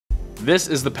This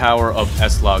is the power of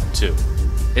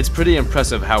S-Log2. It's pretty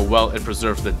impressive how well it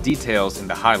preserves the details in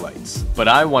the highlights. But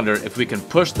I wonder if we can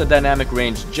push the dynamic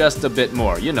range just a bit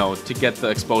more, you know, to get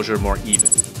the exposure more even.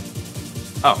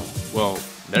 Oh, well,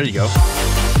 there you go.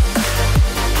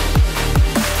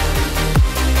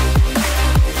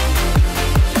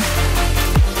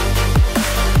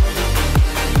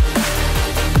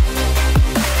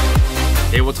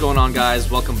 Hey, what's going on, guys?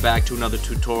 Welcome back to another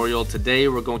tutorial. Today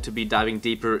we're going to be diving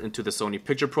deeper into the Sony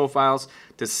picture profiles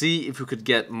to see if we could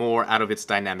get more out of its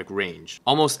dynamic range.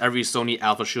 Almost every Sony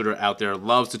alpha shooter out there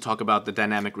loves to talk about the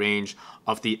dynamic range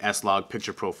of the S-Log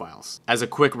picture profiles. As a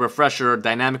quick refresher,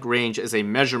 dynamic range is a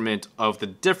measurement of the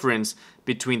difference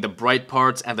between the bright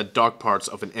parts and the dark parts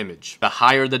of an image. The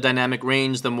higher the dynamic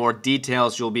range, the more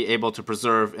details you'll be able to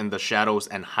preserve in the shadows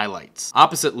and highlights.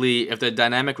 Oppositely, if the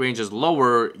dynamic range is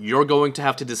lower, you're going to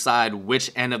have to decide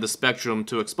which end of the spectrum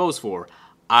to expose for,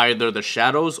 either the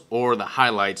shadows or the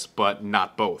highlights, but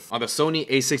not both. On the Sony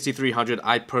a6300,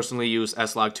 I personally use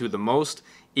S-Log2 the most.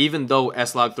 Even though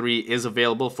S-Log3 is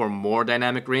available for more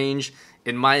dynamic range,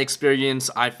 in my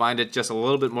experience, I find it just a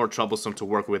little bit more troublesome to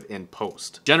work with in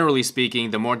post. Generally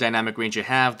speaking, the more dynamic range you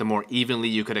have, the more evenly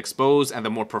you could expose and the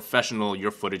more professional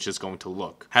your footage is going to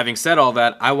look. Having said all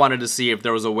that, I wanted to see if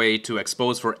there was a way to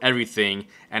expose for everything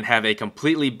and have a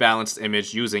completely balanced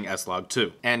image using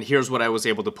S-Log2. And here's what I was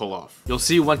able to pull off. You'll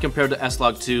see when compared to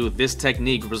S-Log2, this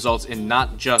technique results in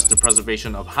not just the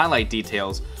preservation of highlight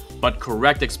details, but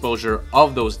correct exposure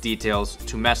of those details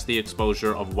to match the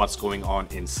exposure of what's going on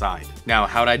inside. Now,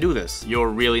 how'd I do this? You're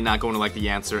really not going to like the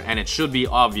answer, and it should be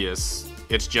obvious.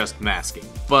 It's just masking.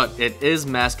 But it is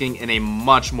masking in a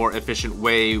much more efficient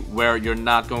way where you're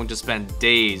not going to spend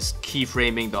days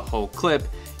keyframing the whole clip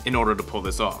in order to pull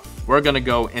this off. We're gonna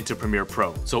go into Premiere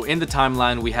Pro. So in the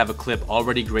timeline, we have a clip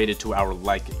already graded to our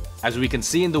liking. As we can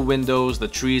see in the windows, the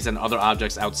trees and other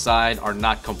objects outside are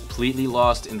not completely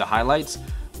lost in the highlights,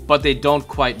 but they don't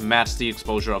quite match the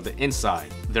exposure of the inside.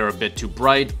 They're a bit too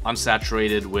bright,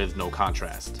 unsaturated with no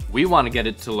contrast. We want to get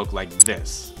it to look like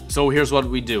this. So here's what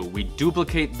we do. We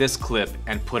duplicate this clip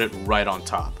and put it right on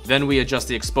top. Then we adjust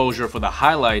the exposure for the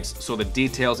highlights so the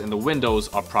details in the windows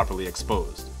are properly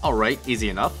exposed. Alright, easy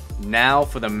enough. Now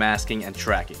for the masking and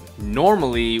tracking.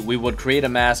 Normally, we would create a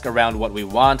mask around what we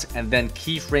want and then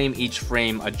keyframe each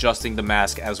frame, adjusting the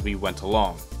mask as we went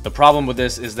along. The problem with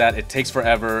this is that it takes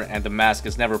forever and the mask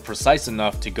is never precise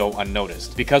enough to go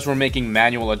unnoticed. Because we're making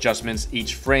manual adjustments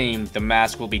each frame, the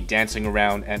mask will be dancing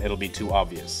around and it'll be too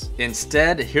obvious.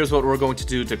 Instead, here's what we're going to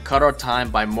do to cut our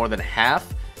time by more than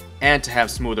half and to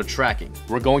have smoother tracking.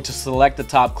 We're going to select the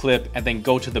top clip and then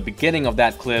go to the beginning of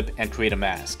that clip and create a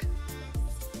mask.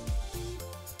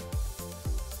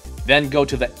 Then go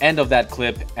to the end of that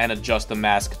clip and adjust the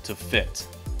mask to fit.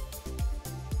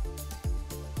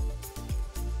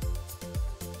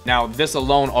 Now, this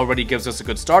alone already gives us a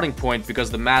good starting point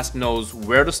because the mask knows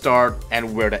where to start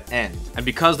and where to end. And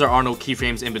because there are no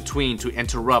keyframes in between to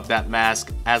interrupt that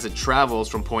mask as it travels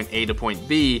from point A to point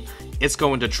B, it's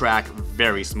going to track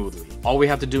very smoothly. All we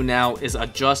have to do now is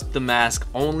adjust the mask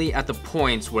only at the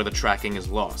points where the tracking is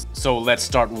lost. So let's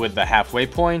start with the halfway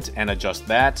point and adjust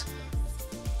that.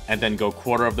 And then go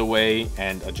quarter of the way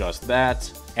and adjust that.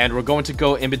 And we're going to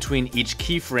go in between each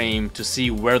keyframe to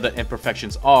see where the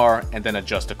imperfections are and then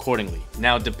adjust accordingly.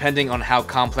 Now, depending on how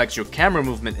complex your camera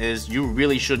movement is, you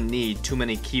really shouldn't need too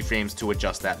many keyframes to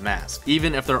adjust that mask.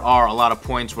 Even if there are a lot of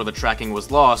points where the tracking was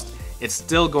lost, it's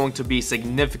still going to be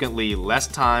significantly less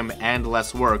time and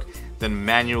less work than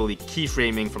manually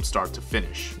keyframing from start to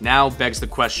finish. Now begs the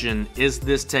question, is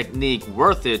this technique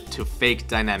worth it to fake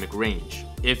dynamic range?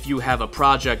 If you have a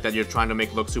project that you're trying to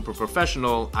make look super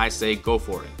professional, I say go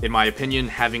for it. In my opinion,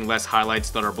 having less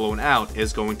highlights that are blown out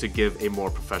is going to give a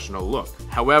more professional look.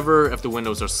 However, if the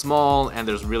windows are small and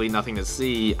there's really nothing to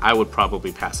see, I would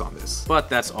probably pass on this. But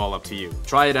that's all up to you.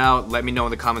 Try it out, let me know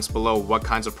in the comments below what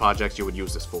kinds of projects you would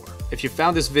use this for. If you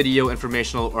found this video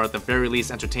informational or at the very least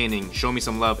entertaining, show me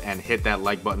some love and hit that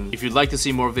like button. If you'd like to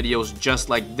see more videos just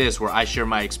like this where I share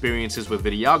my experiences with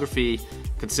videography,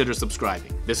 consider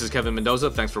subscribing. This is Kevin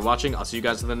Mendoza. Thanks for watching. I'll see you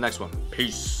guys in the next one.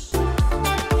 Peace.